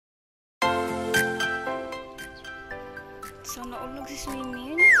Sana all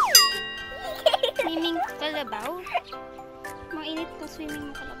nagsiswimming. Swimming Kalabaw. Mainit pa swimming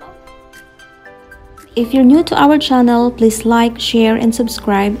ng Kalabaw. If you're new to our channel, please like, share, and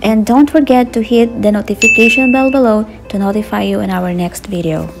subscribe. And don't forget to hit the notification bell below to notify you in our next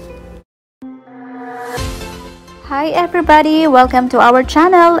video. Hi everybody! Welcome to our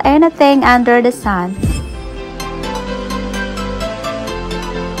channel, A-NATH-ing Under the Sun.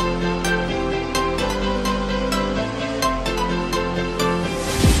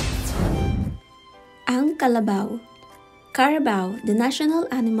 Ang Kalabaw. Carabao, the national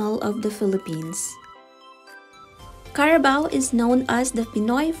animal of the Philippines. Carabao is known as the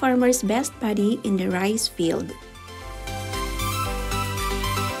Pinoy farmer's best buddy in the rice field.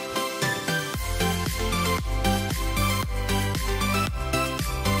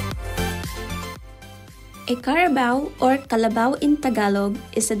 A Carabao or Kalabaw in Tagalog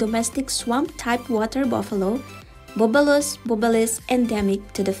is a domestic swamp-type water buffalo, Bubalus bubalis endemic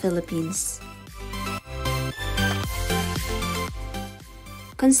to the Philippines.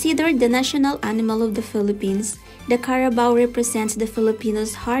 Considered the national animal of the Philippines, the Carabao represents the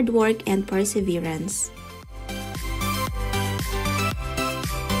Filipinos' hard work and perseverance.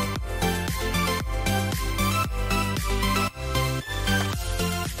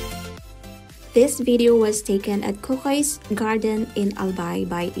 This video was taken at Kukoy's Garden in Albay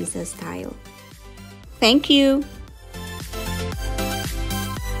by Isa Style. Thank you!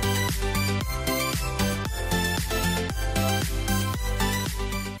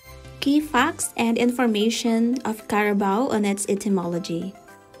 Key facts and information of Carabao on its etymology.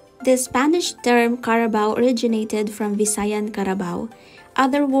 The Spanish term Carabao originated from Visayan Carabao.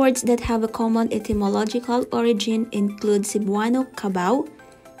 Other words that have a common etymological origin include Cebuano Cabao,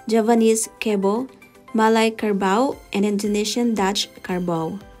 Javanese Kebo, Malay Carbao, and Indonesian Dutch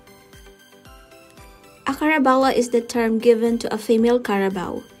Carbao. A Carabao is the term given to a female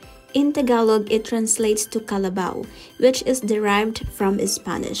Carabao. In Tagalog, it translates to Kalabaw, which is derived from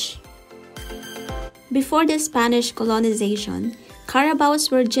Spanish. Before the Spanish colonization,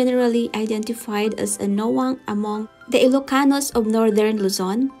 Carabaos were generally identified as Anowang among the Ilocanos of northern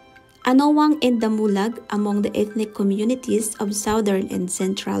Luzon, Anowang and Damulag among the ethnic communities of southern and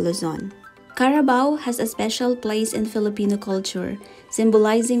central Luzon. Carabao has a special place in Filipino culture,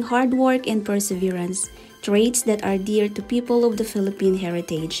 symbolizing hard work and perseverance, traits that are dear to people of the Philippine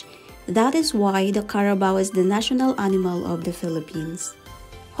heritage. That is why the Carabao is the national animal of the Philippines.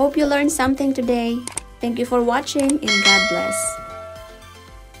 Hope you learned something today. Thank you for watching and God bless.